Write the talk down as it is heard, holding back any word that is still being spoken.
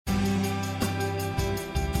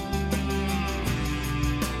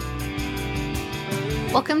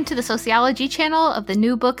Welcome to the Sociology channel of the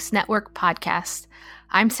New Books Network podcast.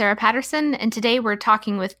 I'm Sarah Patterson, and today we're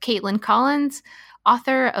talking with Caitlin Collins,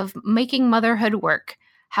 author of Making Motherhood Work: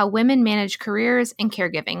 How Women Manage Careers and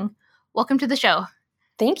Caregiving. Welcome to the show.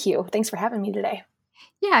 Thank you. Thanks for having me today.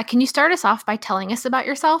 Yeah, can you start us off by telling us about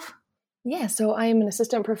yourself? Yeah, so I'm an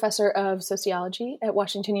assistant professor of sociology at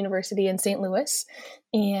Washington University in St. Louis,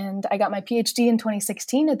 and I got my PhD in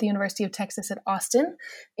 2016 at the University of Texas at Austin,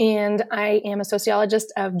 and I am a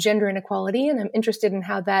sociologist of gender inequality, and I'm interested in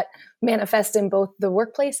how that manifests in both the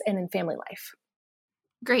workplace and in family life.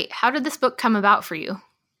 Great. How did this book come about for you?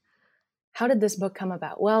 How did this book come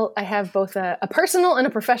about? Well, I have both a personal and a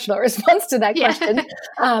professional response to that question.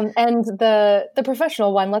 And the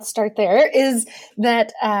professional one, let's start there, is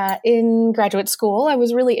that in graduate school, I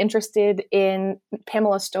was really interested in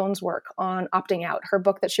Pamela Stone's work on opting out. Her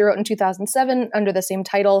book that she wrote in 2007 under the same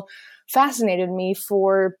title fascinated me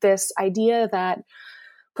for this idea that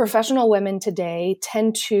professional women today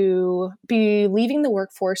tend to be leaving the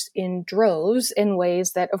workforce in droves in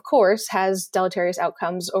ways that, of course, has deleterious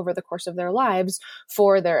outcomes over the course of their lives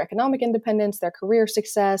for their economic independence, their career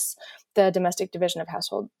success, the domestic division of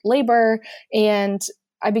household labor. And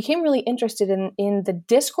I became really interested in the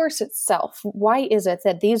discourse itself. Why is it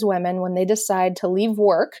that these women, when they decide to leave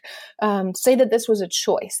work, say that this was a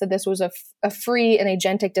choice, that this was a free and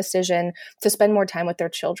agentic decision to spend more time with their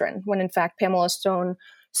children, when in fact Pamela Stone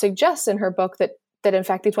suggests in her book that in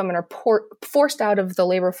fact these women are forced out of the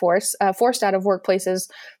labor force, forced out of workplaces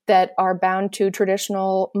that are bound to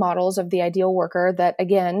traditional models of the ideal worker that,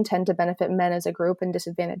 again, tend to benefit men as a group and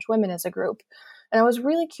disadvantage women as a group. And I was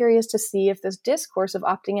really curious to see if this discourse of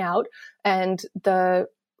opting out and the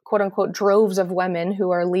quote unquote droves of women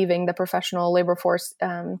who are leaving the professional labor force,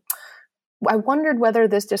 I wondered whether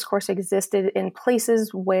this discourse existed in places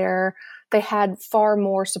where they had far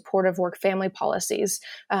more supportive work-family policies,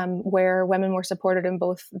 where women were supported in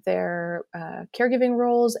both their caregiving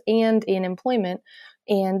roles and in employment.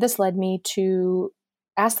 And this led me to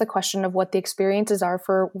ask the question of what the experiences are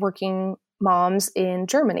for working moms in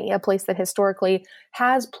Germany, a place that historically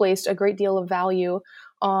has placed a great deal of value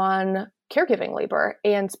on caregiving labor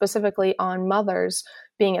and specifically on mothers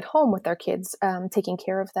being at home with their kids, taking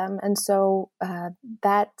care of them. And so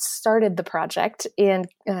that started the project. And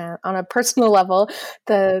on a personal level,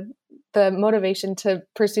 the motivation to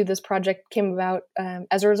pursue this project came about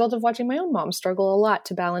as a result of watching my own mom struggle a lot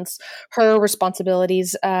to balance her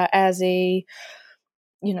responsibilities as a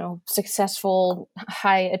successful,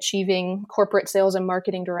 high-achieving corporate sales and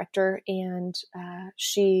marketing director. And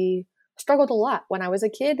she struggled a lot when I was a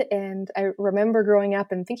kid. And I remember growing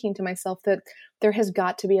up and thinking to myself that there has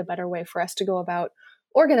got to be a better way for us to go about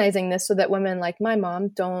organizing this so that women like my mom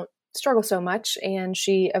don't struggle so much. And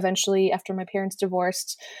she eventually, after my parents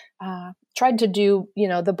divorced, tried to do,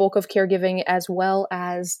 the bulk of caregiving as well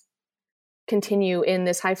as continue in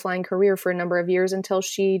this high-flying career for a number of years until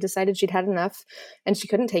she decided she'd had enough and she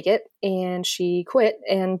couldn't take it. And she quit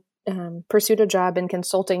and pursued a job in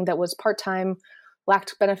consulting that was part-time,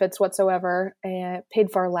 lacked benefits whatsoever, and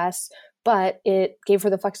paid far less, but it gave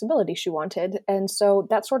her the flexibility she wanted. And so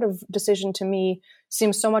that sort of decision to me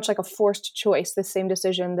seems so much like a forced choice, the same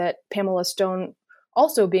decision that Pamela Stone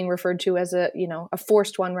also being referred to as a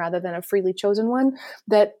forced one rather than a freely chosen one,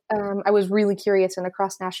 that I was really curious in a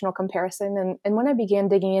cross-national comparison. And when I began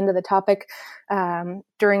digging into the topic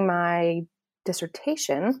during my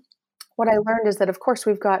dissertation, what I learned is that, of course,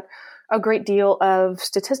 we've got a great deal of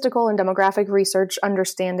statistical and demographic research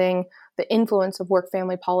understanding the influence of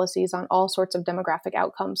work-family policies on all sorts of demographic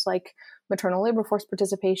outcomes, like maternal labor force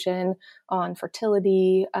participation, on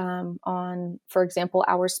fertility, on, for example,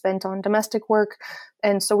 hours spent on domestic work.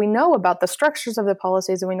 And so we know about the structures of the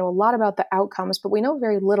policies and we know a lot about the outcomes, but we know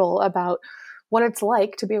very little about what it's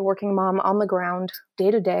like to be a working mom on the ground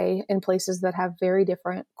day to day in places that have very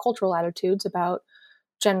different cultural attitudes about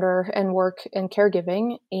gender and work and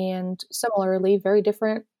caregiving, and similarly, very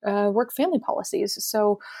different work-family policies.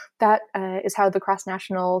 So that is how the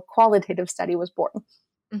cross-national qualitative study was born.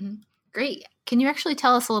 Mm-hmm. Great. Can you actually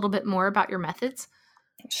tell us a little bit more about your methods?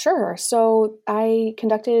 Sure. So I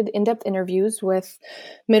conducted in-depth interviews with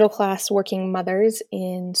middle-class working mothers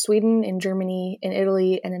in Sweden, in Germany, in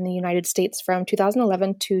Italy, and in the United States from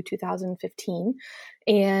 2011 to 2015.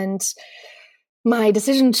 And my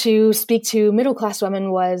decision to speak to middle-class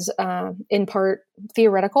women was in part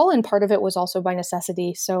theoretical, and part of it was also by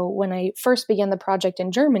necessity. So when I first began the project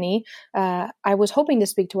in Germany, I was hoping to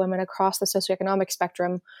speak to women across the socioeconomic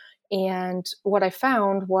spectrum. And what I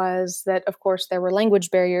found was that, of course, there were language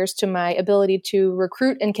barriers to my ability to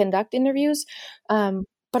recruit and conduct interviews,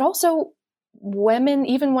 but also women,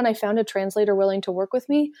 even when I found a translator willing to work with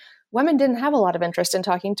me, women didn't have a lot of interest in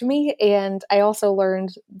talking to me. And I also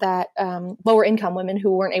learned that lower income women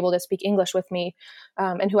who weren't able to speak English with me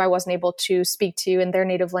and who I wasn't able to speak to in their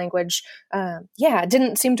native language,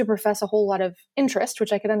 didn't seem to profess a whole lot of interest,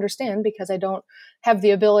 which I could understand because I don't have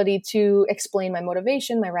the ability to explain my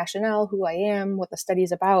motivation, my rationale, who I am, what the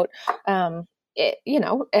study's about.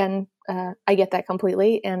 I get that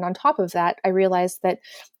completely. And on top of that, I realized that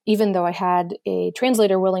even though I had a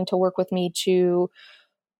translator willing to work with me to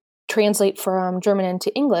translate from German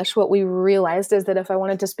into English, what we realized is that if I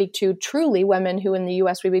wanted to speak to truly women who in the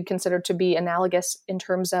US we would consider to be analogous in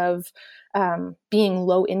terms of being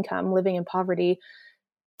low income, living in poverty,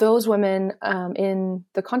 those women in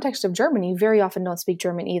the context of Germany very often don't speak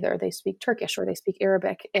German either. They speak Turkish or they speak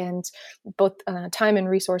Arabic, and both time and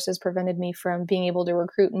resources prevented me from being able to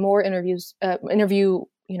recruit more interview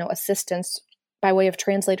assistants by way of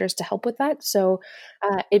translators to help with that. So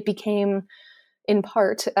it became, in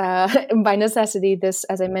part, by necessity, this,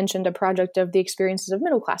 as I mentioned, a project of the experiences of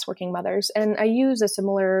middle-class working mothers. And I use a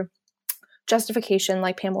similar justification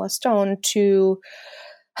like Pamela Stone to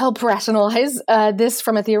help rationalize this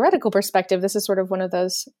from a theoretical perspective. This is sort of one of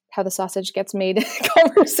those how the sausage gets made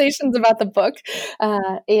conversations about the book.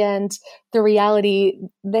 And the reality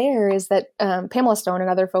there is that Pamela Stone and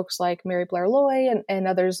other folks like Mary Blair Loy and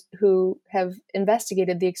others who have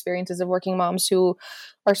investigated the experiences of working moms who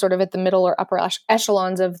are sort of at the middle or upper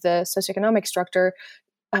echelons of the socioeconomic structure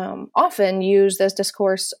often use this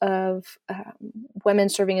discourse of women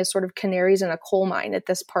serving as sort of canaries in a coal mine at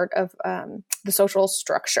this part of the social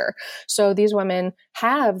structure. So these women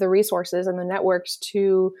have the resources and the networks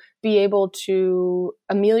to be able to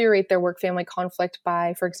ameliorate their work-family conflict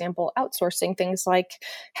by, for example, outsourcing things like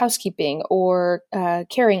housekeeping or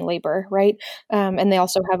caring labor, right? And they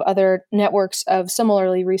also have other networks of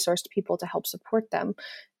similarly resourced people to help support them.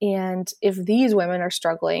 And if these women are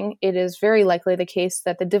struggling, it is very likely the case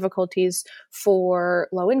that the difficulties for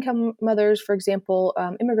low-income mothers, for example,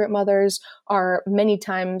 immigrant mothers, are many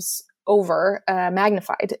times over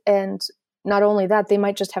magnified. And not only that, they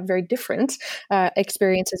might just have very different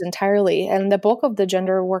experiences entirely. And the bulk of the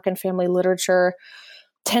gender, work, and family literature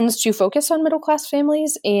tends to focus on middle-class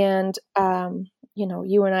families. And,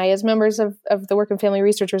 you and I, as members of the Work and Family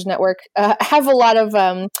Researchers Network, have a lot of,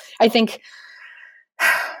 I think,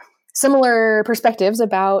 similar perspectives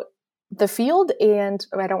about the field. And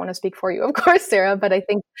I don't want to speak for you, of course, Sarah, but I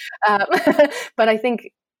think,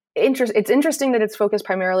 it's interesting that it's focused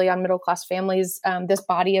primarily on middle-class families, this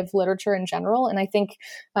body of literature in general. And I think,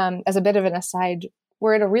 as a bit of an aside,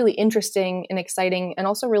 we're at a really interesting and exciting and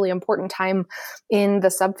also really important time in the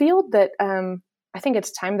subfield that I think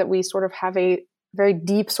it's time that we sort of have a very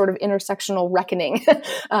deep sort of intersectional reckoning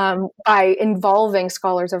by involving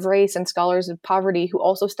scholars of race and scholars of poverty who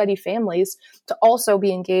also study families to also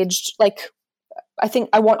be engaged. Like, I think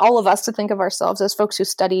I want all of us to think of ourselves as folks who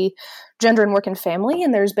study gender and work and family.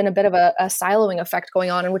 And there's been a bit of a siloing effect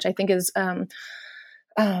going on, in which I think is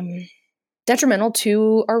detrimental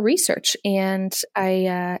to our research. And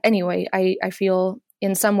I feel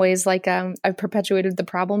in some ways like I've perpetuated the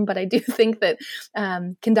problem, but I do think that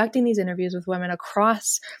conducting these interviews with women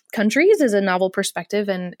across countries is a novel perspective.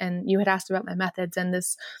 And you had asked about my methods, and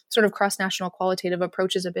this sort of cross-national qualitative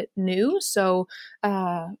approach is a bit new. So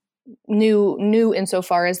new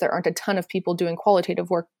insofar as there aren't a ton of people doing qualitative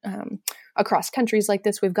work across countries like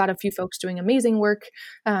this. We've got a few folks doing amazing work.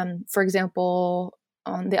 For example,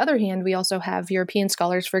 on the other hand, we also have European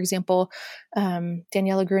scholars. For example,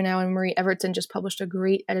 Daniela Grunau and Marie Evertson just published a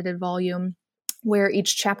great edited volume where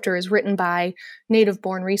each chapter is written by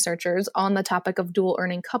native-born researchers on the topic of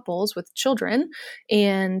dual-earning couples with children.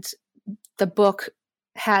 And the book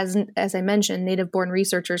has, as I mentioned, native-born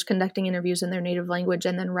researchers conducting interviews in their native language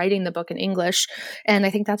and then writing the book in English. And I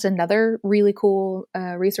think that's another really cool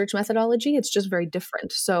research methodology. It's just very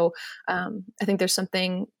different. So I think there's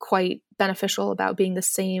something quite beneficial about being the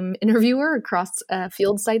same interviewer across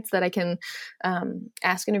field sites, that I can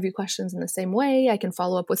ask interview questions in the same way. I can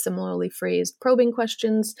follow up with similarly phrased probing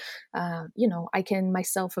questions. I can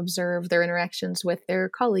myself observe their interactions with their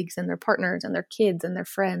colleagues and their partners and their kids and their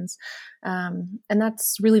friends. And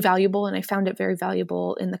that's really valuable. And I found it very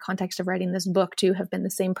valuable in the context of writing this book to have been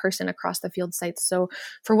the same person across the field sites. So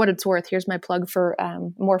for what it's worth, here's my plug for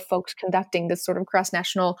more folks conducting this sort of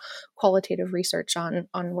cross-national qualitative research on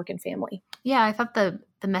work and family. Yeah, I thought the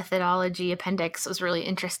methodology appendix was really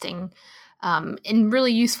interesting and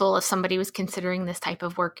really useful if somebody was considering this type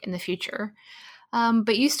of work in the future.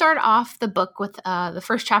 But you start off the book with the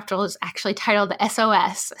first chapter is actually titled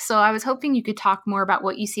SOS. So I was hoping you could talk more about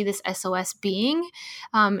what you see this SOS being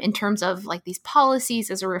in terms of like these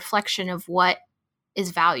policies as a reflection of what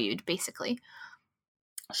is valued, basically.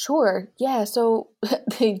 Sure. Yeah. So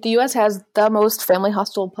the U.S. has the most family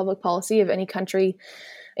hostile public policy of any country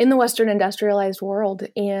in the Western industrialized world.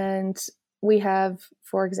 And we have,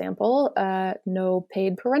 for example, no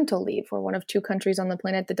paid parental leave. We're one of 2 countries on the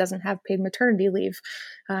planet that doesn't have paid maternity leave.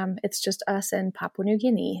 It's just us and Papua New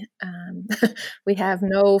Guinea. We have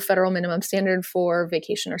no federal minimum standard for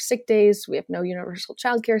vacation or sick days. We have no universal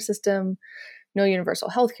childcare system, no universal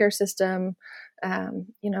healthcare system.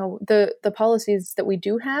 The policies that we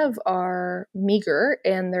do have are meager,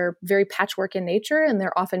 and they're very patchwork in nature, and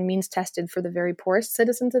they're often means tested for the very poorest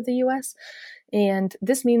citizens of the U.S. And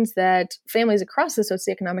this means that families across the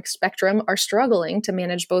socioeconomic spectrum are struggling to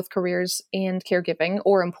manage both careers and caregiving,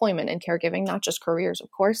 or employment and caregiving, not just careers, of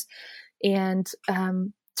course. And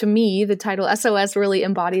to me, the title SOS really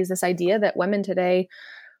embodies this idea that women today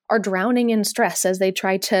are drowning in stress as they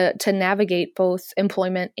try to navigate both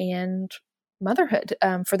employment and motherhood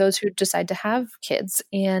for those who decide to have kids.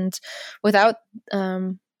 And without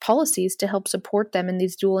policies to help support them in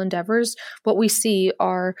these dual endeavors, what we see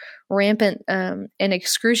are rampant and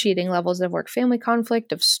excruciating levels of work-family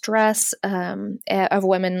conflict, of stress, of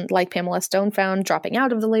women, like Pamela Stone found, dropping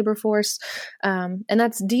out of the labor force. And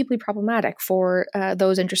that's deeply problematic for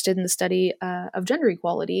those interested in the study of gender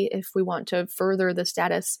equality if we want to further the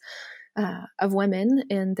status of women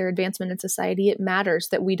and their advancement in society. It matters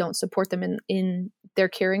that we don't support them in their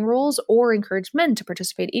caring roles or encourage men to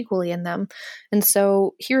participate equally in them. And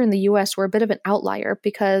so here in the US, we're a bit of an outlier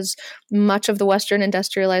because much of the Western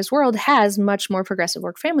industrialized world has much more progressive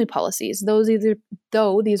work-family policies.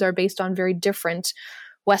 Though these are based on very different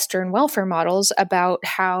Western welfare models about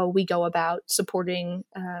how we go about supporting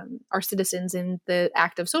our citizens in the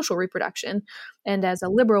act of social reproduction. And as a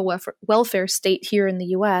liberal welfare state here in the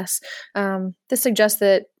U.S., this suggests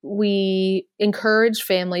that we encourage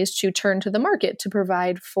families to turn to the market to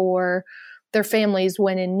provide for their families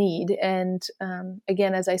when in need. And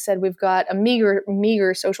again, as I said, we've got a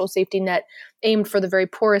meager social safety net aimed for the very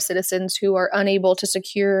poorest citizens who are unable to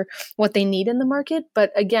secure what they need in the market.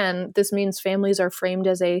 But again, this means families are framed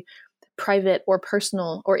as a private or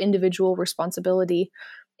personal or individual responsibility.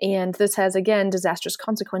 And this has, again, disastrous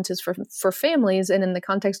consequences for families. And in the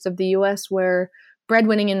context of the U.S., where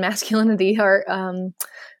breadwinning and masculinity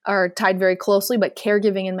are tied very closely, but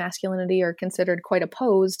caregiving and masculinity are considered quite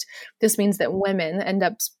opposed. This means that women end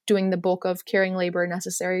up doing the bulk of caring labor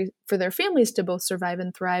necessary for their families to both survive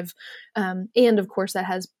and thrive. And of course, that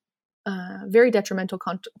has very detrimental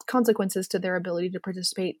consequences to their ability to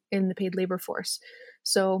participate in the paid labor force.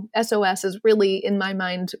 So SOS is really, in my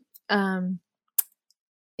mind,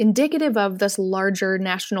 indicative of this larger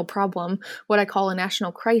national problem, what I call a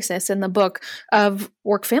national crisis in the book, of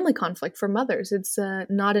work-family conflict for mothers. It's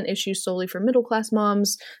not an issue solely for middle-class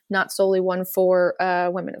moms, not solely one for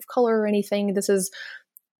women of color or anything. This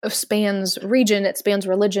spans region, it spans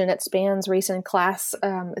religion, it spans race and class,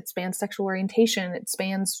 it spans sexual orientation, it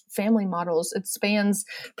spans family models, it spans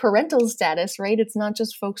parental status, right? It's not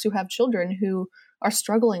just folks who have children who are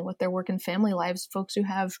struggling with their work and family lives, folks who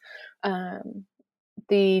have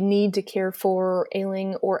the need to care for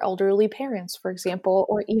ailing or elderly parents, for example,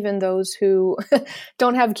 or even those who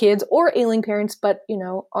don't have kids or ailing parents, but,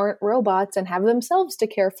 aren't robots and have themselves to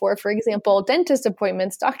care for example, dentist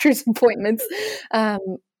appointments, doctor's appointments.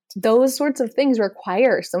 Those sorts of things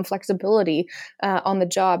require some flexibility on the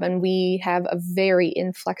job. And we have a very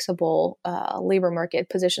inflexible labor market.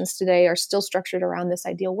 Positions today are still structured around this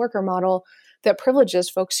ideal worker model that privileges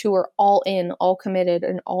folks who are all in, all committed,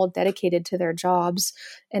 and all dedicated to their jobs.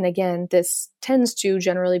 And again, this tends to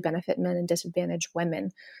generally benefit men and disadvantage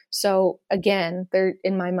women. So again, there,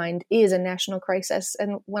 in my mind, is a national crisis.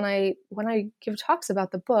 And when I give talks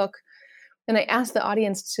about the book, and I ask the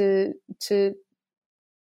audience to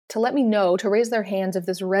let me know, to raise their hands if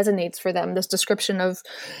this resonates for them, this description of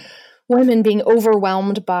women being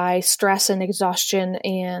overwhelmed by stress and exhaustion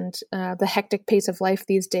and the hectic pace of life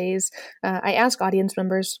these days. I ask audience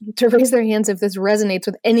members to raise their hands if this resonates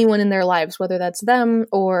with anyone in their lives, whether that's them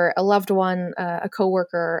or a loved one, a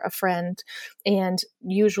coworker, a friend. And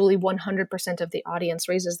usually 100% of the audience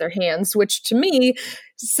raises their hands, which to me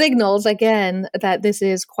signals, again, that this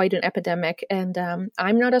is quite an epidemic. And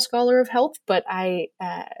I'm not a scholar of health, but I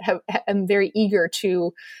am very eager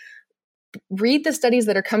to read the studies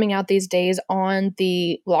that are coming out these days on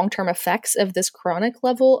the long-term effects of this chronic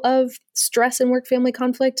level of stress and work-family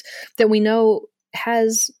conflict that we know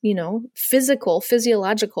has,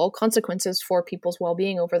 physiological consequences for people's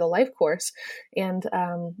well-being over the life course. And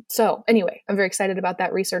so anyway, I'm very excited about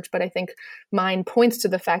that research, but I think mine points to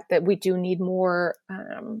the fact that we do need more,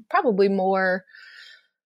 probably more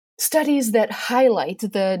studies that highlight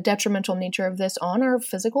the detrimental nature of this on our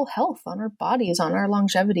physical health, on our bodies, on our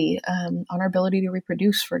longevity, on our ability to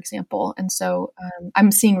reproduce, for example. And so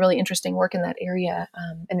I'm seeing really interesting work in that area,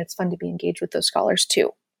 and it's fun to be engaged with those scholars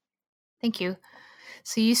too. Thank you.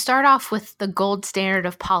 So you start off with the gold standard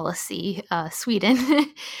of policy, Sweden.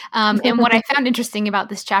 And what I found interesting about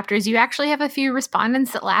this chapter is you actually have a few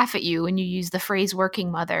respondents that laugh at you when you use the phrase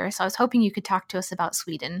working mother. So I was hoping you could talk to us about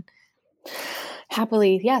Sweden.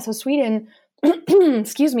 Happily. Yeah. So Sweden,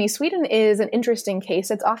 Sweden is an interesting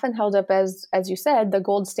case. It's often held up as you said, the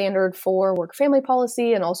gold standard for work-family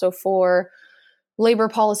policy and also for labor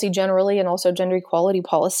policy generally, and also gender equality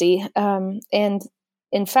policy. And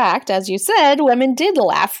in fact, as you said, women did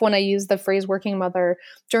laugh when I used the phrase working mother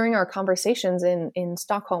during our conversations in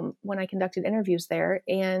Stockholm when I conducted interviews there.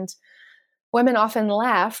 And women often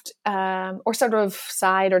laughed or sort of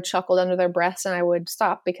sighed or chuckled under their breaths, and I would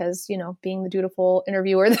stop because, being the dutiful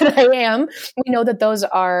interviewer that I am, we know that those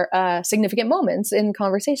are significant moments in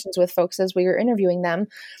conversations with folks as we were interviewing them.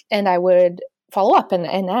 And I would follow up and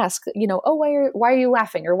ask, oh, why are you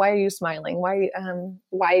laughing, or why are you smiling?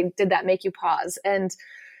 Why did that make you pause? And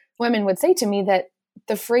women would say to me that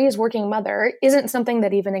the phrase working mother isn't something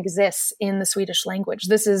that even exists in the Swedish language.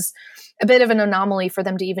 This is a bit of an anomaly for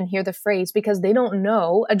them to even hear the phrase because they don't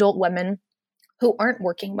know adult women who aren't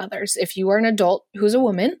working mothers. If you are an adult who's a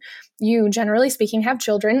woman, you generally speaking have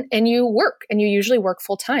children and you work, and you usually work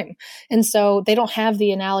full time. And so they don't have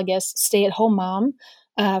the analogous stay-at-home mom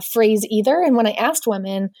phrase either. And when I asked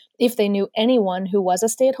women if they knew anyone who was a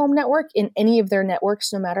stay-at-home network in any of their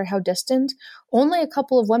networks, no matter how distant, only a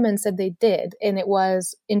couple of women said they did. And it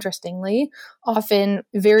was, interestingly, often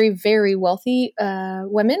very, very wealthy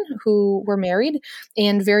women who were married.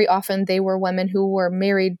 And very often they were women who were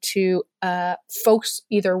married to folks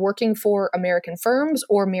either working for American firms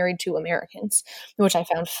or married to Americans, which I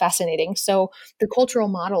found fascinating. So the cultural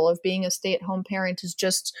model of being a stay-at-home parent is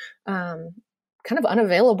just kind of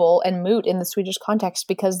unavailable and moot in the Swedish context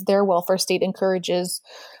because their welfare state encourages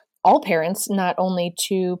all parents not only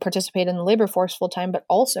to participate in the labor force full time, but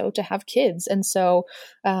also to have kids. And so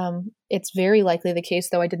it's very likely the case,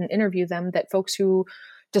 though I didn't interview them, that folks who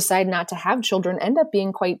decide not to have children end up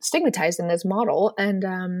being quite stigmatized in this model. And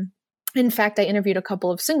in fact, I interviewed a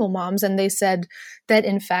couple of single moms, and they said that,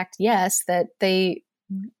 in fact, yes, that they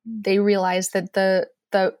realized that the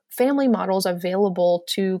family models available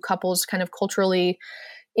to couples kind of culturally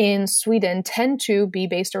in Sweden tend to be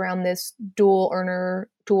based around this dual earner,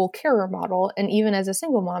 dual carer model. And even as a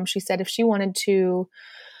single mom, she said if she wanted to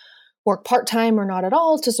work part-time or not at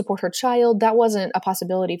all to support her child, that wasn't a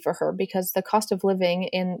possibility for her because the cost of living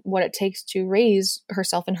and what it takes to raise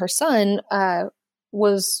herself and her son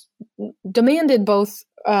was demanded both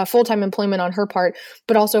full-time employment on her part,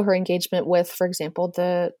 but also her engagement with, for example,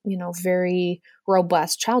 the very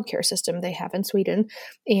robust childcare system they have in Sweden.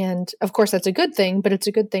 And of course, that's a good thing, but it's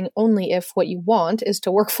a good thing only if what you want is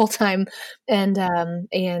to work full-time and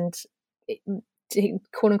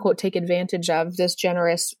quote unquote take advantage of this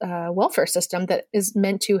generous welfare system that is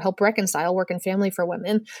meant to help reconcile work and family for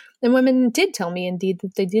women. And women did tell me indeed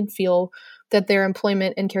that they did feel that their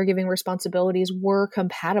employment and caregiving responsibilities were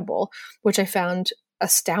compatible, which I found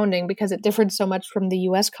astounding because it differed so much from the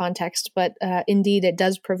US context. But indeed, it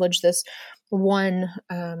does privilege this one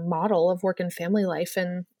model of work and family life.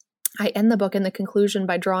 And I end the book in the conclusion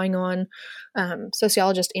by drawing on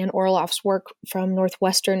sociologist Anne Orloff's work from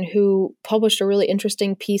Northwestern, who published a really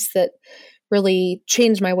interesting piece that really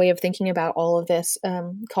changed my way of thinking about all of this,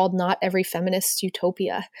 called Not Every Feminist's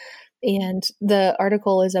Utopia. And the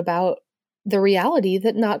article is about the reality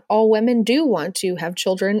that not all women do want to have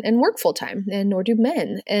children and work full time, and nor do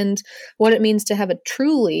men, and what it means to have a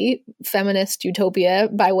truly feminist utopia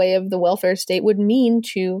by way of the welfare state would mean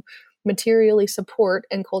to materially support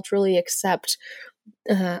and culturally accept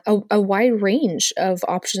a wide range of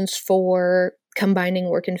options for combining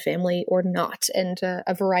work and family or not, and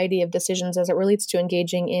a variety of decisions as it relates to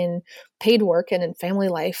engaging in paid work and in family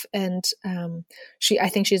life. And I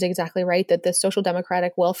think she's exactly right that the social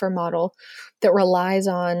democratic welfare model that relies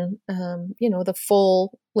on, the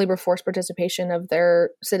full labor force participation of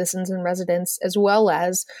their citizens and residents, as well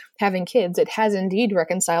as having kids, it has indeed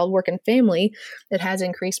reconciled work and family. It has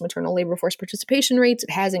increased maternal labor force participation rates.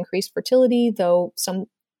 It has increased fertility, though some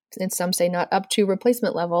say not up to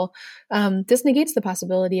replacement level. This negates the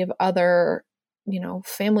possibility of other,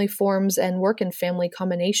 family forms and work and family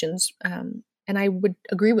combinations. And And I would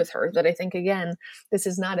agree with her that I think, again, this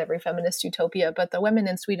is not every feminist utopia, but the women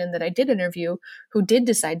in Sweden that I did interview who did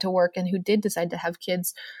decide to work and who did decide to have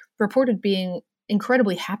kids reported being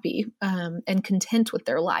incredibly happy and content with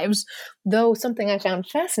their lives. Though something I found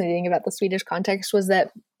fascinating about the Swedish context was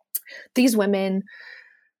that these women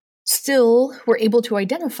still were able to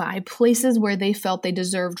identify places where they felt they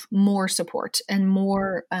deserved more support and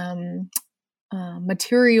more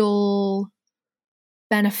material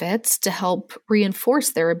benefits to help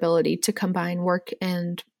reinforce their ability to combine work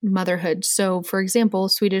and motherhood. So, for example,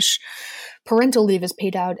 Swedish parental leave is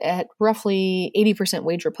paid out at roughly 80%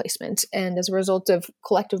 wage replacement. And as a result of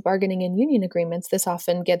collective bargaining and union agreements, this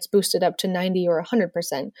often gets boosted up to 90 or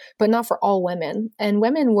 100%, but not for all women. And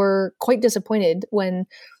women were quite disappointed when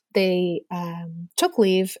they took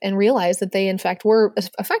leave and realized that they, in fact, were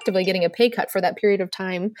effectively getting a pay cut for that period of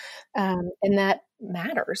time. And that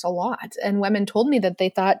matters a lot. And women told me that they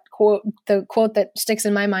thought, quote, the quote that sticks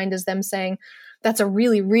in my mind is them saying, that's a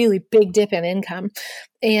really, really big dip in income.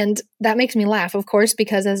 And that makes me laugh, of course,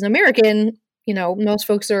 because as an American, you know, most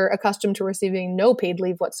folks are accustomed to receiving no paid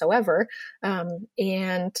leave whatsoever.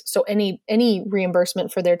 And so any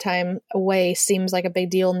reimbursement for their time away seems like a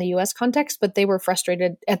big deal in the US context, but they were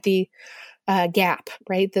frustrated at the gap,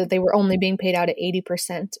 right? That they were only being paid out at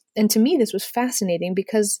 80%. And to me, this was fascinating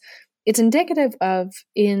because it's indicative of,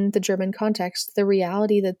 in the German context, the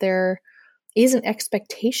reality that there is an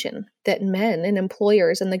expectation that men and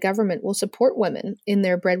employers and the government will support women in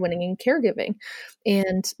their breadwinning and caregiving.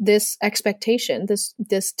 And this expectation,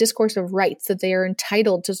 this discourse of rights that they are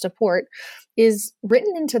entitled to support is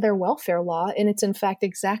written into their welfare law. And it's in fact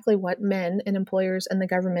exactly what men and employers and the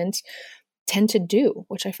government tend to do,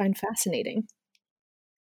 which I find fascinating.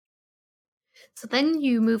 So then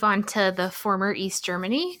you move on to the former East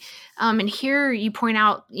Germany. And here you point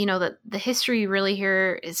out, you know, that the history really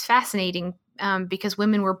here is fascinating because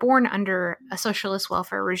women were born under a socialist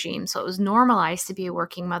welfare regime. So it was normalized to be a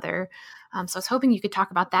working mother. So I was hoping you could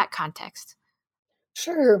talk about that context.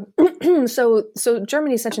 Sure. So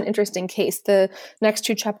Germany is such an interesting case. The next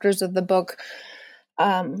two chapters of the book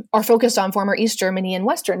are focused on former East Germany and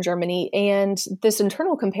Western Germany. And this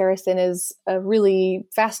internal comparison is a really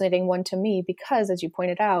fascinating one to me because, as you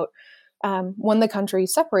pointed out, when the country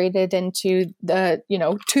separated into the,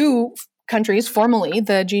 two countries, formally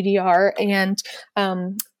the GDR and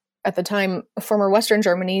at the time, former Western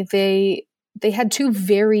Germany, they had two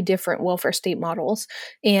very different welfare state models.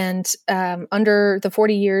 And under the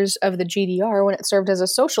 40 years of the GDR, when it served as a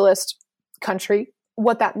socialist country,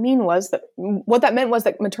 what that meant was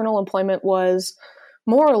that maternal employment was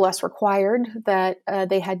more or less required, that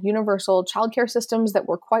they had universal childcare systems that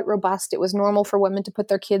were quite robust. It was normal for women to put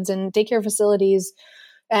their kids in daycare facilities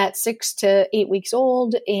at 6 to 8 weeks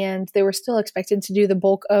old, and they were still expected to do the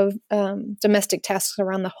bulk of domestic tasks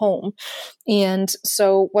around the home. And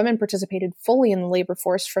so women participated fully in the labor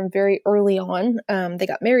force from very early on. They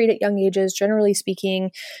got married at young ages, generally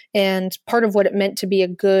speaking, and part of what it meant to be a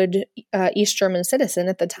good East German citizen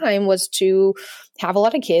at the time was to have a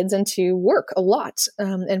lot of kids and to work a lot,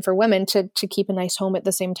 and for women to keep a nice home at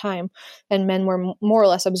the same time. And men were more or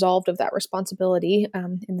less absolved of that responsibility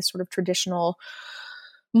in the sort of traditional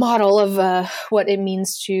model of what it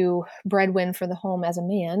means to breadwin for the home as a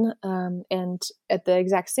man. And at the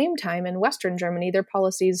exact same time in Western Germany, their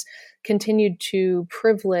policies continued to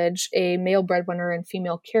privilege a male breadwinner and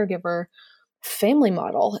female caregiver family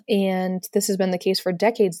model. And this has been the case for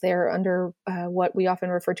decades there under what we often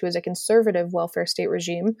refer to as a conservative welfare state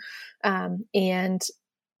regime. And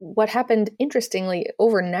what happened, interestingly,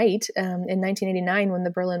 overnight in 1989 when the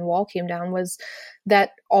Berlin Wall came down was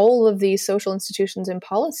that all of these social institutions and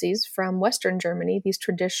policies from Western Germany, this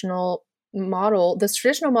traditional model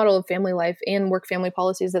of family life and work-family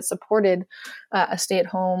policies that supported a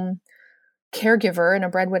stay-at-home caregiver and a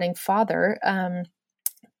breadwinning father,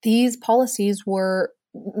 these policies were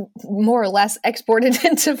more or less exported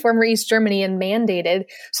into former East Germany and mandated,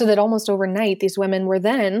 so that almost overnight these women were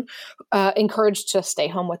then encouraged to stay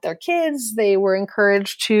home with their kids. They were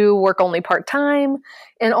encouraged to work only part-time,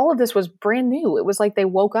 and all of this was brand new. It was like they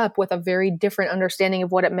woke up with a very different understanding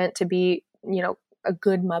of what it meant to be, a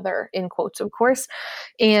good mother, in quotes, of course.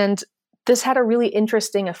 And this had a really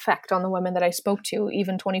interesting effect on the women that I spoke to,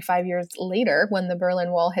 even 25 years later, when the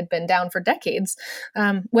Berlin Wall had been down for decades.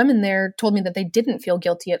 Women there told me that they didn't feel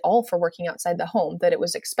guilty at all for working outside the home, that it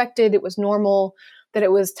was expected, it was normal, that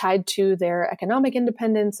it was tied to their economic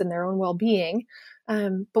independence and their own well-being.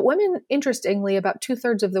 But women, interestingly, about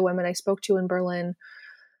 2/3 of the women I spoke to in Berlin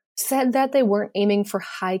said that they weren't aiming for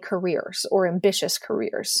high careers or ambitious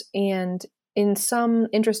careers. And in some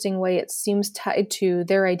interesting way, it seems tied to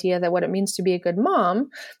their idea that what it means to be a good mom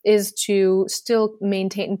is to still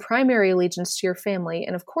maintain primary allegiance to your family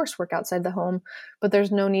and, of course, work outside the home, but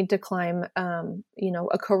there's no need to climb,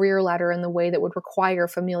 a career ladder in the way that would require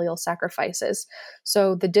familial sacrifices.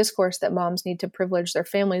 So the discourse that moms need to privilege their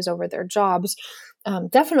families over their jobs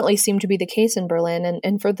definitely seemed to be the case in Berlin.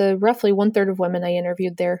 And for the roughly 1/3 of women I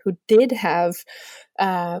interviewed there who did have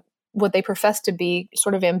what they professed to be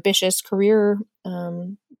sort of ambitious career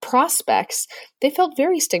prospects, they felt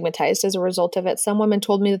very stigmatized as a result of it. Some women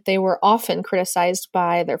told me that they were often criticized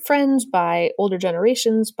by their friends, by older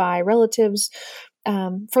generations, by relatives,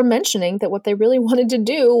 for mentioning that what they really wanted to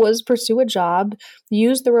do was pursue a job,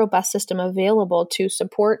 use the robust system available to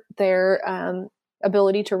support their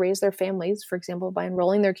ability to raise their families, for example, by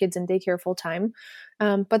enrolling their kids in daycare full time.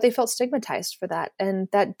 But they felt stigmatized for that. And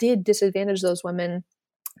that did disadvantage those women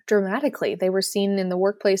dramatically. They were seen in the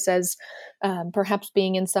workplace as perhaps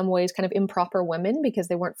being in some ways kind of improper women because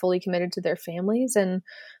they weren't fully committed to their families. And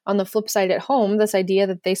on the flip side, at home, this idea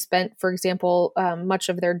that they spent, for example, much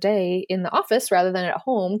of their day in the office rather than at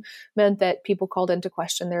home meant that people called into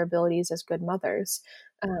question their abilities as good mothers.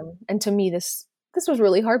 And to me, this was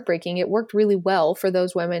really heartbreaking. It worked really well for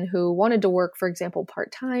those women who wanted to work, for example,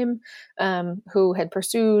 part-time, who had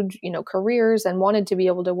pursued, careers and wanted to be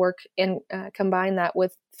able to work and combine that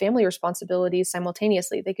with family responsibilities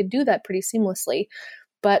simultaneously. They could do that pretty seamlessly,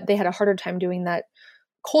 but they had a harder time doing that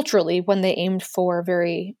culturally when they aimed for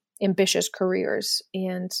very ambitious careers.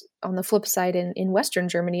 And on the flip side, in Western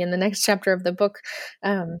Germany, in the next chapter of the book,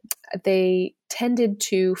 they tended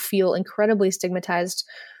to feel incredibly stigmatized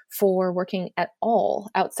for working at all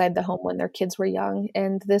outside the home when their kids were young.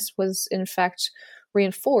 And this was, in fact,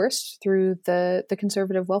 reinforced through the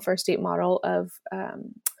conservative welfare state model of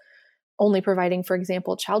only providing, for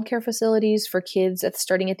example, childcare facilities for kids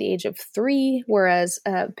starting at the age of 3, whereas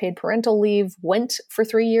paid parental leave went for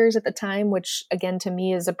 3 years at the time, which, again, to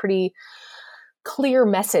me is a pretty clear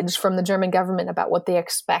message from the German government about what they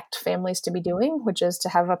expect families to be doing, which is to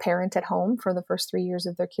have a parent at home for the first 3 years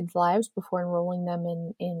of their kids' lives before enrolling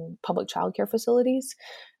them in public childcare facilities.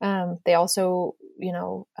 They also,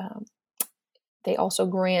 they also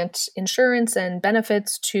grant insurance and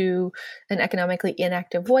benefits to an economically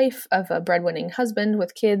inactive wife of a breadwinning husband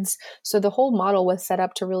with kids. So the whole model was set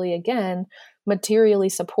up to really, again, materially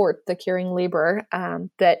support the caring labor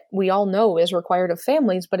that we all know is required of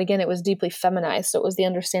families. But again, it was deeply feminized. So it was the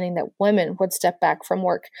understanding that women would step back from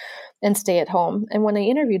work and stay at home. And when I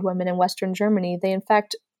interviewed women in Western Germany, they in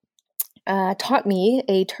fact taught me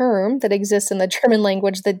a term that exists in the German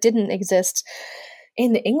language that didn't exist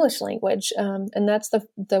in the English language, and that's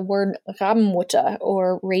the word Rabenmutter,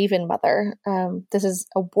 or raven mother. This is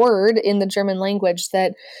a word in the German language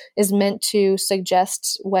that is meant to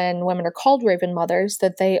suggest when women are called raven mothers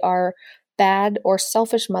that they are bad or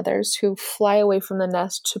selfish mothers who fly away from the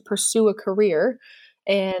nest to pursue a career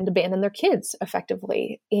and abandon their kids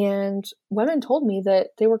effectively. And women told me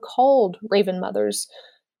that they were called raven mothers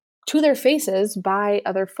to their faces by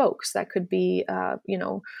other folks. That could be,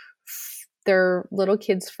 their little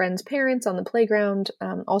kids' friends' parents on the playground,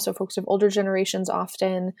 also folks of older generations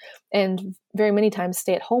often, and very many times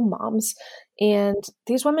stay-at-home moms. And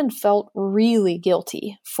these women felt really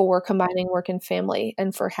guilty for combining work and family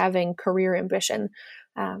and for having career ambition.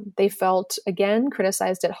 They felt, again,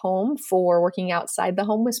 criticized at home for working outside the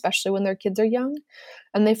home, especially when their kids are young.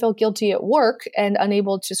 And they felt guilty at work and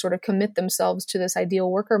unable to sort of commit themselves to this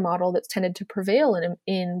ideal worker model that's tended to prevail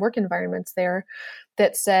in work environments there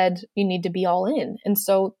that said you need to be all in. And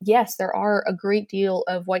so, yes, there are a great deal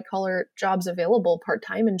of white-collar jobs available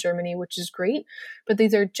part-time in Germany, which is great. But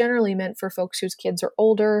these are generally meant for folks whose kids are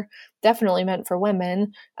older, definitely meant for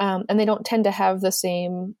women, and they don't tend to have the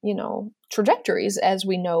same, trajectories as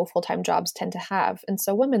we know full-time jobs tend to have. And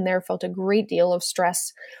so women there felt a great deal of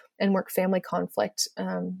stress and work-family conflict.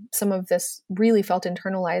 Some of this really felt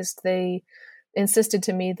internalized. They insisted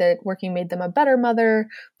to me that working made them a better mother,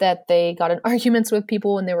 that they got in arguments with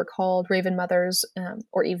people when they were called raven mothers,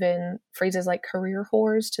 or even phrases like career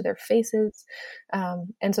whores to their faces.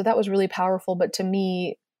 And so that was really powerful. But to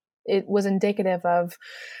me, it was indicative of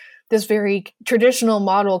this very traditional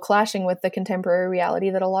model clashing with the contemporary reality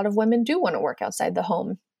that a lot of women do want to work outside the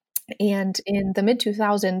home. And in the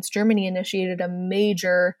mid-2000s, Germany initiated a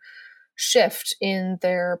major shift in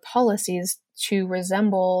their policies to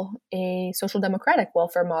resemble a social democratic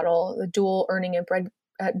welfare model, the dual earning and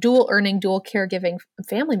dual earning, dual caregiving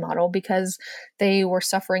family model because they were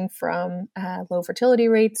suffering from low fertility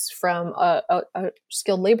rates, from a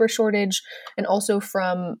skilled labor shortage, and also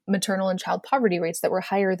from maternal and child poverty rates that were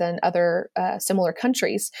higher than other similar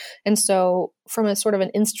countries. And so from a sort of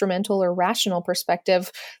an instrumental or rational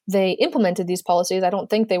perspective, they implemented these policies. I don't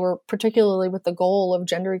think they were particularly with the goal of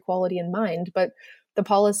gender equality in mind, but the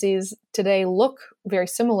policies today look very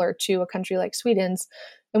similar to a country like Sweden's.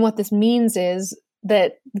 And what this means is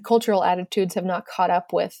that cultural attitudes have not caught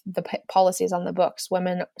up with the policies on the books.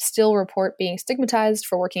 Women still report being stigmatized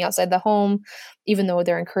for working outside the home, even though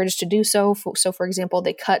they're encouraged to do so. So, for example,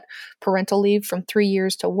 they cut parental leave from 3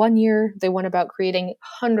 years to 1 year. They went about creating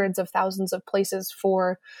hundreds of thousands of places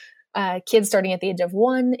for kids starting at the age of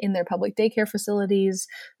 1 in their public daycare facilities.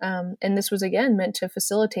 And this was, again, meant to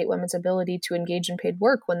facilitate women's ability to engage in paid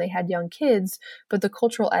work when they had young kids. But the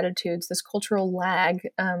cultural attitudes, this cultural lag,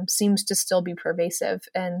 seems to still be pervasive.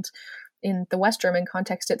 And in the West German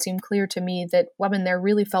context, it seemed clear to me that women there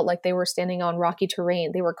really felt like they were standing on rocky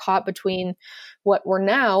terrain. They were caught between what were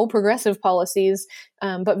now progressive policies,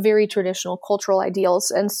 but very traditional cultural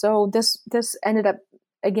ideals. And so this ended up,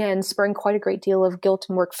 again, spurring quite a great deal of guilt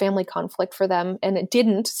and work family conflict for them. And it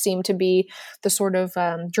didn't seem to be the sort of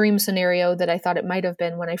dream scenario that I thought it might have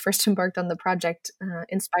been when I first embarked on the project,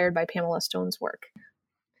 inspired by Pamela Stone's work.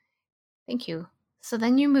 Thank you. So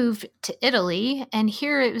then you moved to Italy, and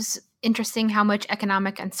here it was interesting how much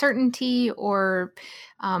economic uncertainty or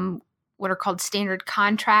what are called standard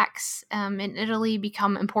contracts in Italy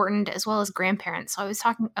become important, as well as grandparents. So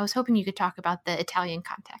I was hoping you could talk about the Italian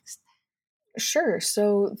context. Sure.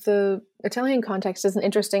 So the Italian context is an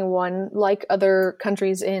interesting one. Like other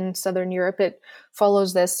countries in Southern Europe, it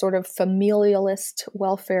follows this sort of familialist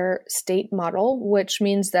welfare state model, which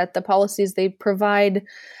means that the policies they provide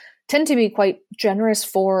tend to be quite generous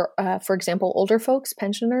for example, older folks,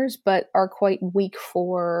 pensioners, but are quite weak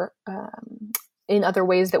for in other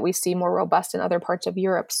ways that we see more robust in other parts of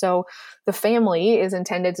Europe. So the family is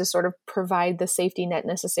intended to sort of provide the safety net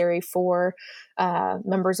necessary for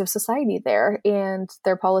members of society there. And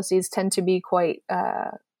their policies tend to be quite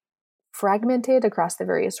fragmented across the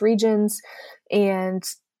various regions. And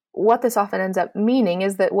what this often ends up meaning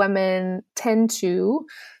is that women tend to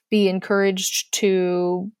be encouraged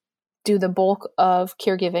to do the bulk of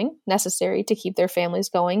caregiving necessary to keep their families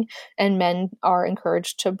going, and men are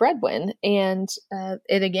encouraged to breadwin. And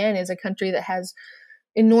it, again, is a country that has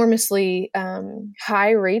enormously high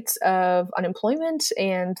rates of unemployment,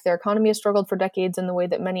 and their economy has struggled for decades in the way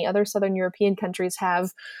that many other Southern European countries have.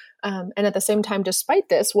 And at the same time, despite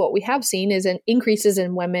this, what we have seen is increases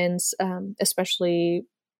in women's, especially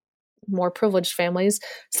more privileged families,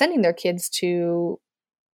 sending their kids to,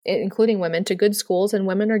 including women, to good schools, and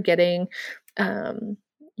women are getting,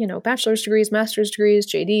 bachelor's degrees, master's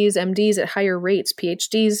degrees, JDs, MDs at higher rates,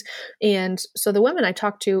 PhDs. And so the women I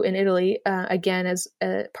talked to in Italy, again, as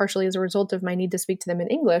partially as a result of my need to speak to them in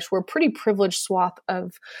English, were a pretty privileged swath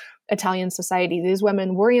of Italian society. These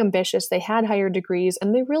women were ambitious, they had higher degrees,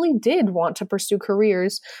 and they really did want to pursue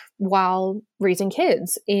careers while raising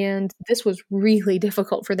kids. And this was really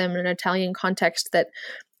difficult for them in an Italian context that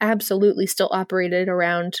absolutely still operated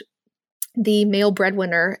around the male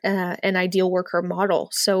breadwinner and ideal worker model.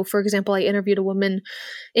 So, for example, I interviewed a woman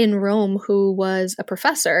in Rome who was a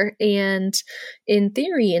professor, and in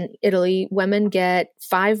theory in Italy, women get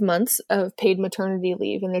 5 months of paid maternity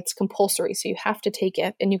leave, and it's compulsory. So you have to take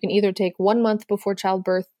it, and you can either take 1 month before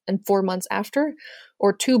childbirth and 4 months after,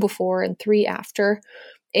 or 2 before and 3 after.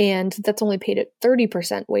 And that's only paid at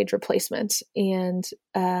 30% wage replacement. And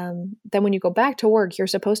then when you go back to work, you're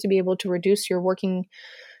supposed to be able to reduce your working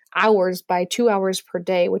hours by 2 hours per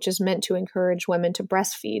day, which is meant to encourage women to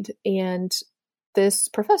breastfeed. And this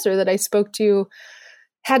professor that I spoke to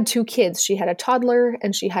had 2 kids. She had a toddler,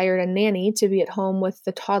 and she hired a nanny to be at home with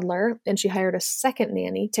the toddler. And she hired a second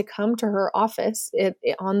nanny to come to her office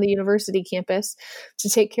on the university campus to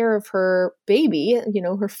take care of her baby,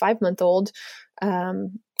 her 5-month-old.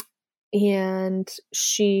 And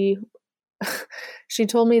she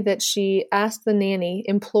told me that she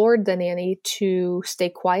implored the nanny to stay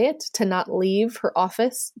quiet, to not leave her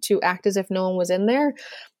office, to act as if no one was in there.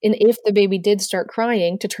 And if the baby did start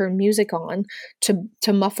crying, to turn music on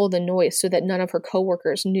to muffle the noise so that none of her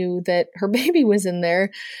coworkers knew that her baby was in there.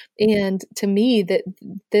 And to me, that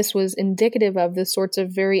this was indicative of the sorts of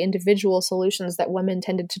very individual solutions that women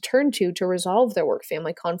tended to turn to resolve their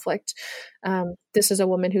work-family conflict. This is a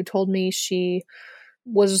woman who told me she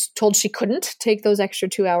was told she couldn't take those extra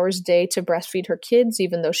 2 hours a day to breastfeed her kids,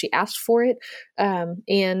 even though she asked for it,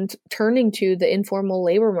 and turning to the informal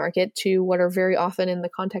labor market, to what are very often, in the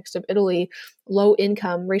context of Italy,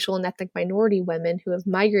 low-income racial and ethnic minority women who have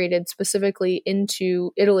migrated specifically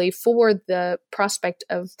into Italy for the prospect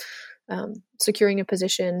of securing a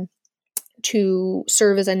position to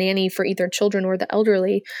serve as a nanny for either children or the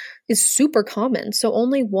elderly, is super common. So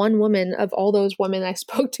only one woman of all those women I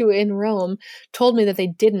spoke to in Rome told me that they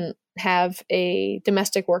didn't have a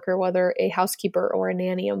domestic worker, whether a housekeeper or a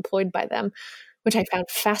nanny, employed by them, which I found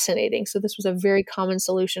fascinating. So this was a very common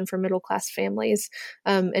solution for middle-class families.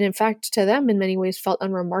 And in fact, to them, in many ways, felt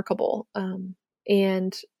unremarkable.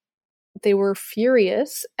 And they were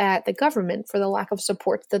furious at the government for the lack of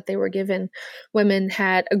support that they were given. Women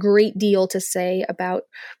had a great deal to say about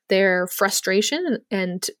their frustration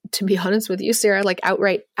and, to be honest with you, Sarah, like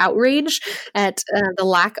outright outrage at the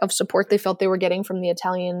lack of support they felt they were getting from the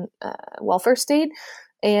Italian welfare state.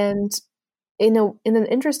 And in an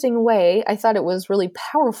interesting way, I thought it was really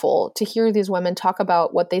powerful to hear these women talk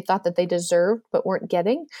about what they thought that they deserved but weren't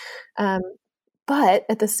getting. But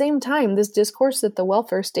at the same time, this discourse that the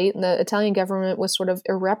welfare state and the Italian government was sort of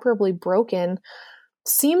irreparably broken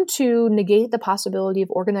seemed to negate the possibility of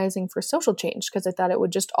organizing for social change, because I thought it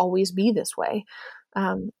would just always be this way.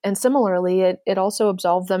 And similarly, it also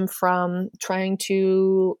absolved them from trying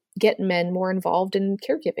to get men more involved in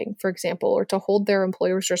caregiving, for example, or to hold their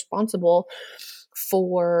employers responsible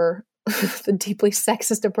for the deeply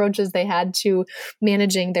sexist approaches they had to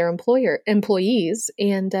managing their employees.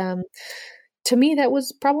 And to me, that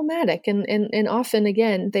was problematic. And often,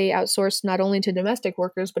 again, they outsourced not only to domestic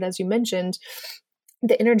workers, but as you mentioned,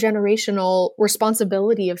 the intergenerational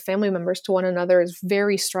responsibility of family members to one another is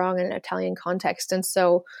very strong in an Italian context. And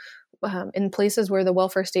so in places where the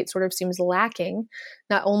welfare state sort of seems lacking,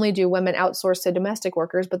 not only do women outsource to domestic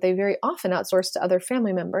workers, but they very often outsource to other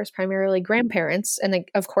family members, primarily grandparents. And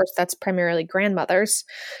of course, that's primarily grandmothers.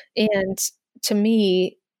 And to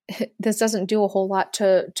me, this doesn't do a whole lot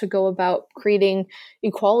to go about creating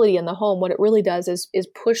equality in the home. What it really does is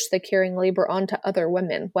push the caring labor onto other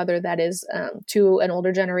women, whether that is to an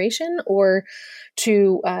older generation or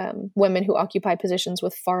to women who occupy positions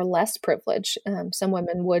with far less privilege. Some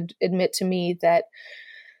women would admit to me that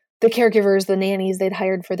the caregivers, the nannies they'd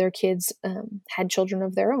hired for their kids had children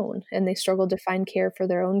of their own, and they struggled to find care for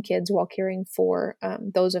their own kids while caring for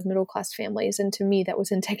those of middle-class families. And to me, that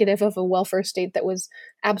was indicative of a welfare state that was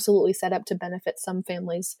absolutely set up to benefit some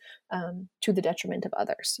families to the detriment of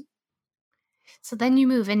others. So then you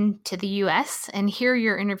move into the U.S., and here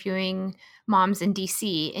you're interviewing moms in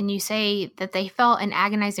D.C., and you say that they felt an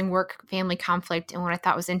agonizing work-family conflict. And what I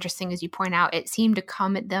thought was interesting is you point out it seemed to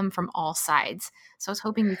come at them from all sides. So I was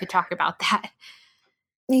hoping we could talk about that.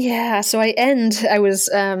 Yeah, so I was,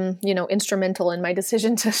 instrumental in my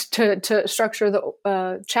decision to structure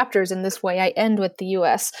the chapters in this way. I end with the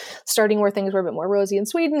U.S., starting where things were a bit more rosy in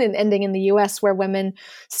Sweden and ending in the U.S., where women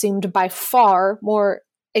seemed by far more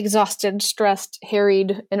exhausted, stressed,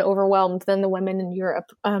 harried, and overwhelmed than the women in Europe.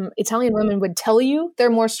 Italian women would tell you they're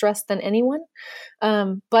more stressed than anyone.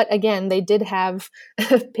 But again, they did have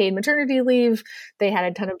paid maternity leave. They had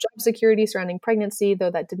a ton of job security surrounding pregnancy, though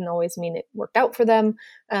that didn't always mean it worked out for them.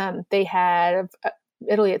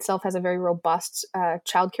 Italy itself has a very robust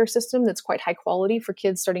childcare system that's quite high quality for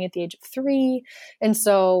kids starting at the age of 3. And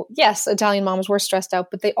so, yes, Italian moms were stressed out,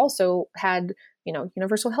 but they also had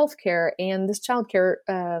universal health care and this childcare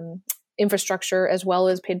infrastructure, as well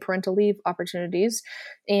as paid parental leave opportunities.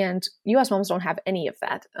 And U.S. moms don't have any of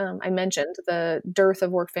that. I mentioned the dearth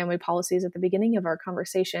of work-family policies at the beginning of our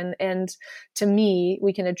conversation. And to me,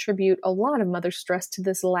 we can attribute a lot of mother stress to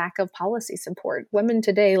this lack of policy support. Women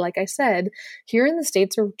today, like I said, here in the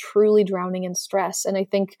States are truly drowning in stress. And I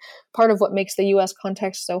think part of what makes the U.S.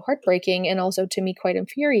 context so heartbreaking and also to me quite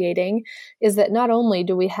infuriating is that not only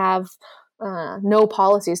do we have no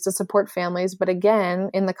policies to support families, but again,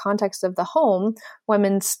 in the context of the home,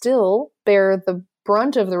 women still bear the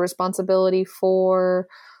brunt of the responsibility for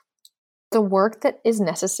the work that is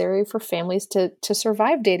necessary for families to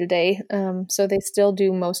survive day to day. So they still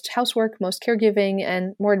do most housework, most caregiving,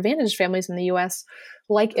 and more advantaged families in the U.S.,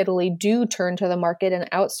 like Italy, do turn to the market and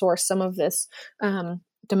outsource some of this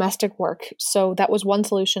domestic work. So that was one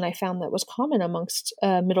solution I found that was common amongst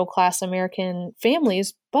middle-class American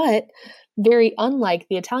families, but very unlike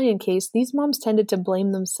the Italian case, these moms tended to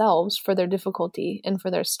blame themselves for their difficulty and for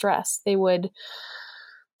their stress. They would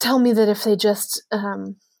tell me that if they just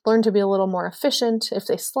learn to be a little more efficient, if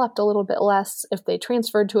they slept a little bit less, if they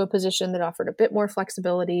transferred to a position that offered a bit more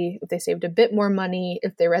flexibility, if they saved a bit more money,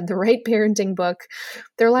 if they read the right parenting book,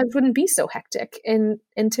 their lives wouldn't be so hectic. And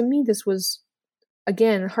to me, this was,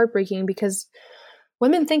 again, heartbreaking because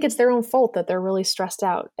women think it's their own fault that they're really stressed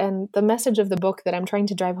out. And the message of the book that I'm trying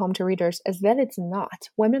to drive home to readers is that it's not.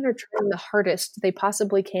 Women are trying the hardest they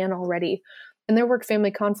possibly can already. And their work-family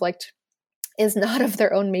conflict is not of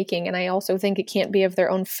their own making. And I also think it can't be of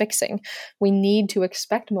their own fixing. We need to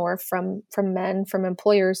expect more from men, from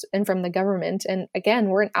employers, and from the government. And again,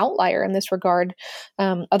 we're an outlier in this regard.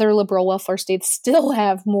 Other liberal welfare states still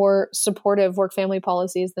have more supportive work-family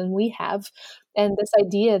policies than we have. And this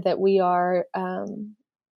idea that we are,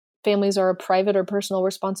 families are a private or personal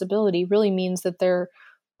responsibility really means that they're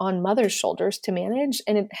on mothers' shoulders to manage.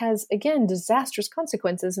 And it has, again, disastrous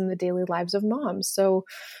consequences in the daily lives of moms. So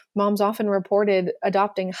moms often reported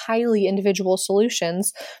adopting highly individual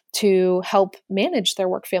solutions to help manage their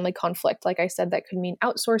work-family conflict. Like I said, that could mean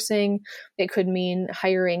outsourcing. It could mean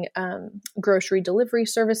hiring grocery delivery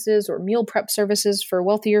services or meal prep services for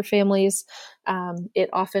wealthier families. It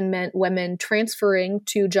often meant women transferring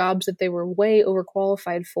to jobs that they were way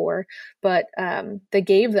overqualified for, but they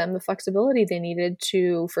gave them the flexibility they needed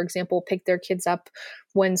to, for example, pick their kids up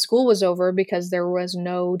when school was over because there was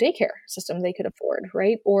no daycare system they could afford,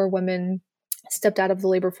 right? Or women stepped out of the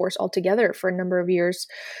labor force altogether for a number of years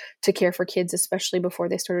to care for kids, especially before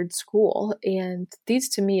they started school. And these,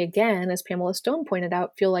 to me, again, as Pamela Stone pointed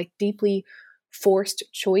out, feel like deeply forced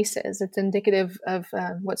choices. It's indicative of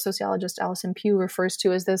what sociologist Alison Pugh refers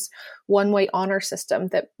to as this one-way honor system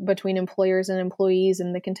that between employers and employees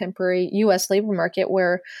in the contemporary U.S. labor market,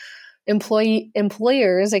 where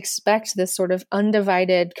employers expect this sort of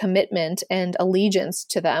undivided commitment and allegiance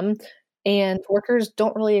to them, and workers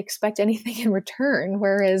don't really expect anything in return.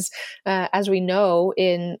 Whereas, as we know,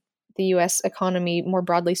 in the U.S. economy, more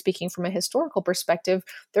broadly speaking, from a historical perspective,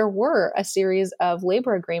 there were a series of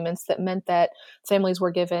labor agreements that meant that families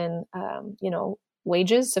were given,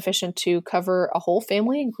 wages sufficient to cover a whole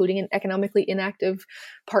family, including an economically inactive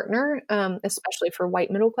partner, especially for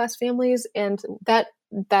white middle-class families. And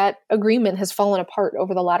that agreement has fallen apart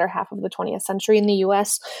over the latter half of the 20th century in the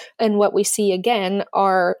US. And what we see again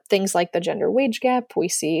are things like the gender wage gap. We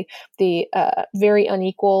see the very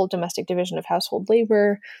unequal domestic division of household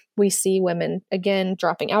labor. We see women, again,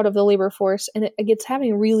 dropping out of the labor force. And it's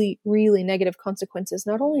having really, really negative consequences,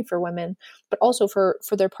 not only for women, but also for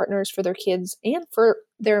their partners, for their kids, and for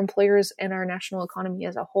their employers and our national economy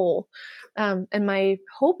as a whole. And my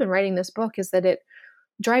hope in writing this book is that it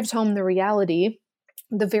drives home the reality,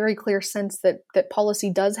 the very clear sense that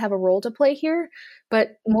policy does have a role to play here,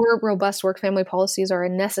 but more robust work-family policies are a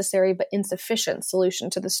necessary but insufficient solution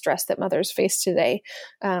to the stress that mothers face today.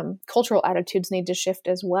 Cultural attitudes need to shift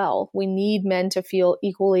as well. We need men to feel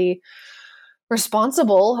equally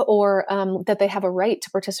responsible, or that they have a right to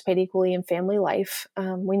participate equally in family life.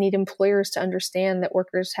 We need employers to understand that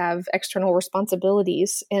workers have external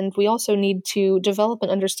responsibilities. And we also need to develop an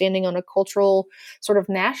understanding on a cultural, sort of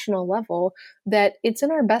national level, that it's in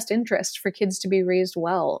our best interest for kids to be raised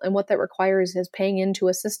well. And what that requires is paying into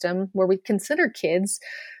a system where we consider kids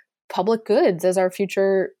public goods as our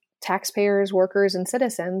future taxpayers, workers, and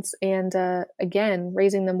citizens. And again,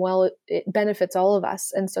 raising them well, it benefits all of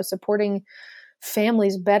us. And so supporting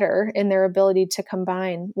families better in their ability to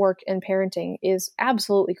combine work and parenting is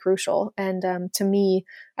absolutely crucial. And to me,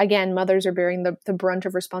 again, mothers are bearing the brunt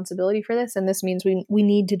of responsibility for this. And this means we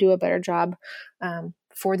need to do a better job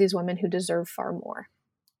for these women who deserve far more.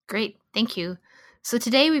 Great. Thank you. So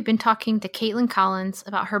today we've been talking to Caitlin Collins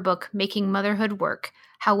about her book, Making Motherhood Work: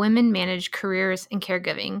 How Women Manage Careers and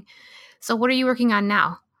Caregiving. So what are you working on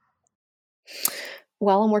now?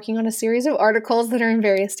 Well, I'm working on a series of articles that are in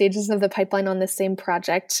various stages of the pipeline on this same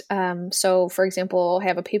project. So, for example, I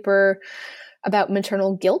have a paper about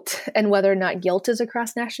maternal guilt and whether or not guilt is a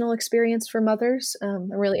cross-national experience for mothers.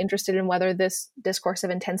 I'm really interested in whether this discourse of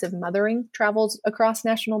intensive mothering travels across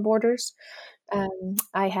national borders.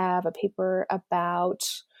 I have a paper about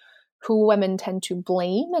who women tend to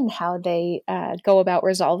blame and how they go about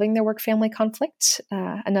resolving their work-family conflict.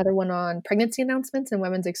 Another one on pregnancy announcements and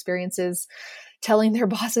women's experiences telling their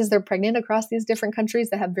bosses they're pregnant across these different countries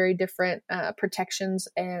that have very different protections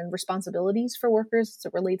and responsibilities for workers as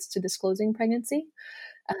it relates to disclosing pregnancy.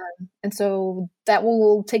 And so that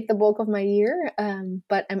will take the bulk of my year.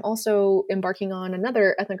 But I'm also embarking on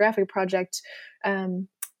another ethnographic project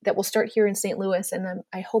that will start here in St. Louis, and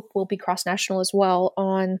I hope will be cross-national as well,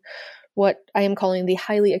 on what I am calling the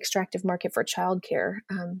highly extractive market for childcare,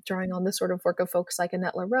 drawing on the sort of work of folks like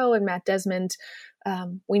Annette Lareau and Matt Desmond.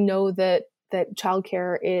 We know that that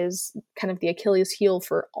childcare is kind of the Achilles heel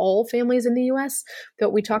for all families in the US,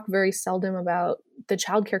 but we talk very seldom about the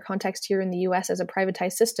childcare context here in the US as a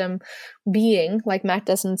privatized system being, like Matt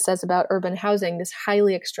Desson says about urban housing, this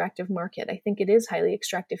highly extractive market. I think it is highly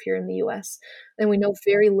extractive here in the US. And we know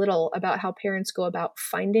very little about how parents go about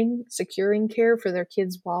finding, securing care for their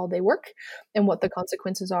kids while they work, and what the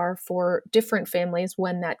consequences are for different families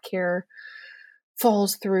when that care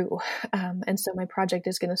falls through. And so my project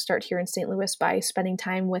is going to start here in St. Louis by spending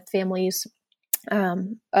time with families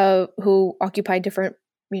who occupy different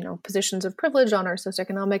positions of privilege on our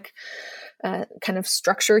socioeconomic kind of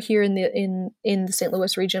structure here in the St.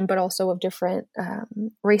 Louis region, but also of different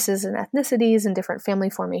races and ethnicities and different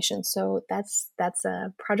family formations. So that's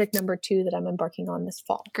project number 2 that I'm embarking on this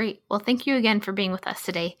fall. Great. Well, thank you again for being with us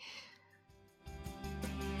today.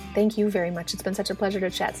 Thank you very much. It's been such a pleasure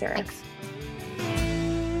to chat, Sarah. Thanks.